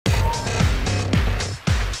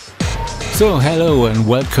So hello and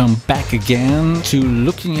welcome back again to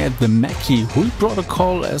looking at the Mackie HUI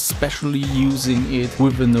protocol, especially using it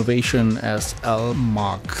with the Novation SL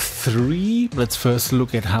MkIII. Let's first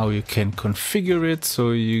look at how you can configure it. So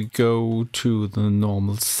you go to the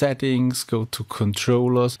normal settings, go to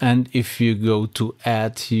controllers, and if you go to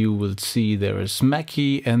add, you will see there is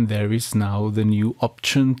Mackie, and there is now the new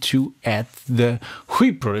option to add the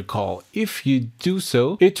HUI protocol. If you do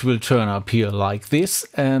so, it will turn up here like this,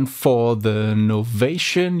 and for the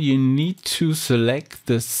Novation you need to select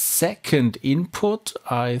the second input.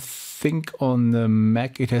 I think on the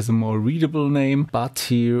Mac it has a more readable name, but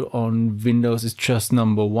here on Windows it's just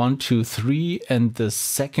number 1, 2, 3, and the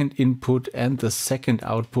second input and the second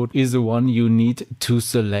output is the one you need to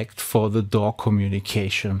select for the door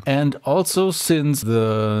communication. And also, since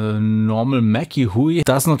the normal Mackie HUI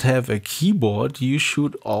does not have a keyboard, you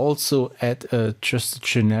should also add just a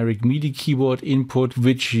generic MIDI keyboard input,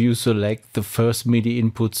 which you select the first MIDI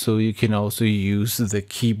input, so you can also use the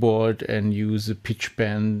keyboard and use a pitch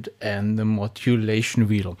bend and the modulation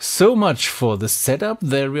wheel. So much for the setup.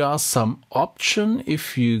 There are some options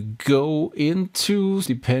if you go into,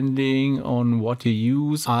 depending on what you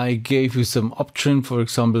use. I gave you some option. For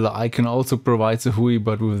example, the icon also provides a HUI,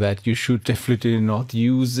 but with that you should definitely not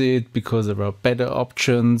use it because there are better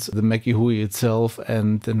options, the Mackie HUI itself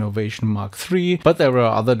and the Novation MkIII. But there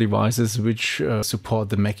are other devices which support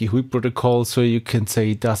the Mackie HUI protocol, so you can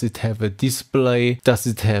say, does it have a display, does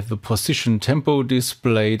it have a position tempo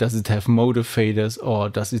display, does it have motor faders, or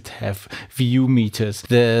does it have VU meters.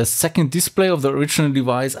 The second display of the original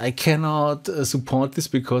device, I cannot support this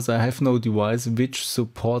because I have no device which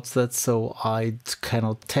supports that, so I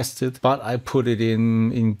cannot test it, but I put it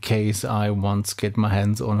in case I once get my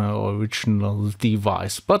hands on an original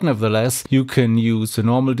device. But nevertheless, you can use the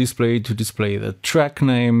normal display to display the track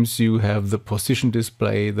names. You have the position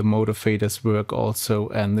display, the motor faders work also,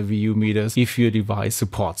 and the VU meters if your device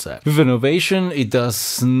supports that. With Novation, it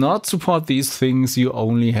does not support these things. You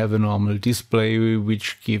only have a normal display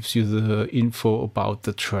which gives you the info about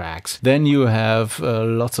the tracks. Then you have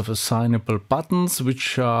lots of assignable buttons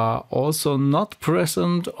which are also not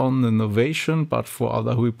present on the Novation, but for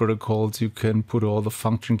other HUI protocols you can put all the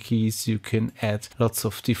function keys, you can add lots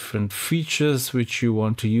of different features which you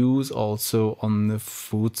want to use also on the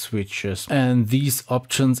foot switches. And these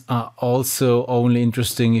options are also only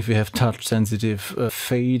interesting if you have touch sensitive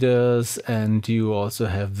faders, and you also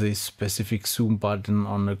have this specific zoom button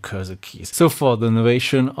on the cursor keys. So for the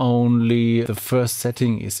Novation, only the first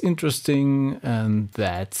setting is interesting, and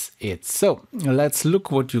that's it. So let's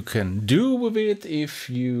look what you can do with it. If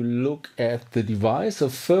you look at the device, the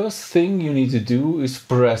first thing you need to do is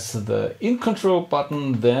press the in control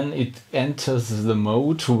button, then it enters the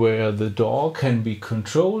mode where the door can be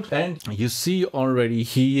controlled, and you see already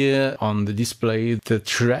here on the display the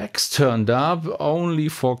tracks turned up only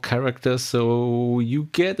for characters, so you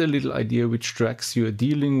get a little idea which tracks you are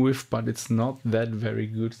dealing with, but it's not that very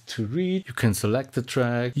good to read. You can select the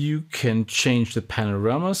track, you can change the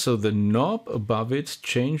panorama, so the knob above it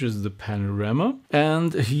changes the panorama,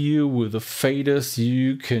 and here with the faders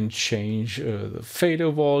you can change the fader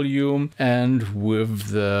volume, and with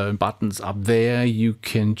the buttons up there you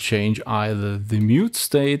can change either the mute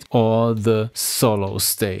state or the solo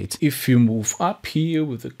state. If you move up here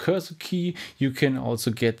with the cursor key, you can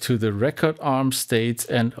also get to the record arm states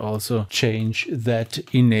and also change that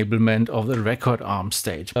enablement of the record arm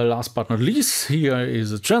state. Last but not least, here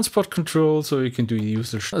is a transport control, so you can do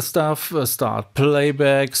user stuff, start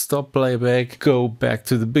playback, stop playback, go back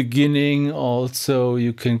to the beginning. Also,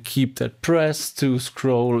 you can keep that pressed to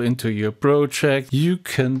scroll into your project. You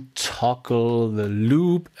can toggle the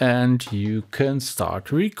loop, and you can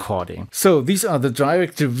start recording. So these are the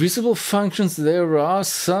directly visible functions. There are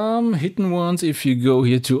some hidden ones. If you go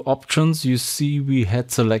here to options, you see we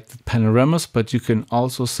had selected panoramas, but you can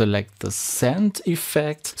also select the send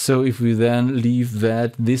effect. So if we then leave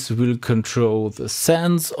that, this will control the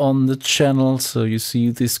sends on the channel. So you see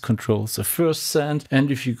this controls the first send.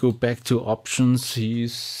 And if you go back to options, you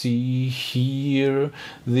see here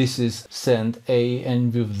this is send A,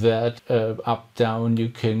 and with that up down you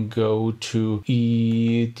can go to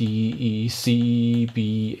E, D, E, C,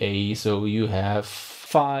 B, A. So you have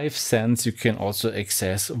 5 cents you can also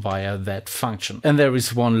access via that function. And there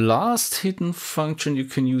is one last hidden function. You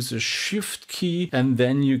can use a shift key and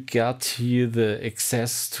then you get here the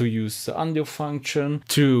access to use the undo function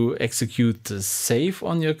to execute the save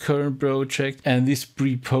on your current project. And this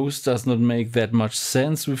pre-post does not make that much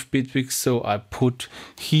sense with Bitwig, so I put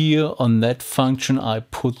here on that function I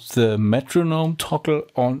put the metronome toggle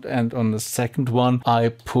on, and on the second one I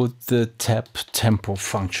put the tap tempo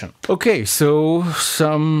function. Okay, so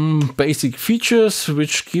some basic features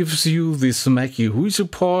which gives you this Mackie HUI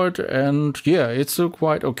support, and yeah, it's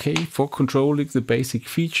quite okay for controlling the basic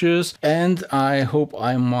features. And I hope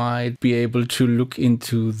I might be able to look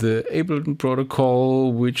into the Ableton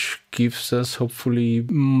protocol, which gives us hopefully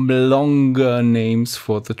longer names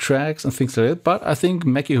for the tracks and things like that. But I think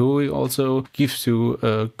Mackie HUI also gives you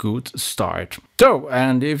a good start. So,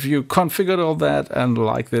 and if you configured all that and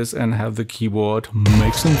like this and have the keyboard,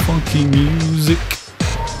 make some funky music.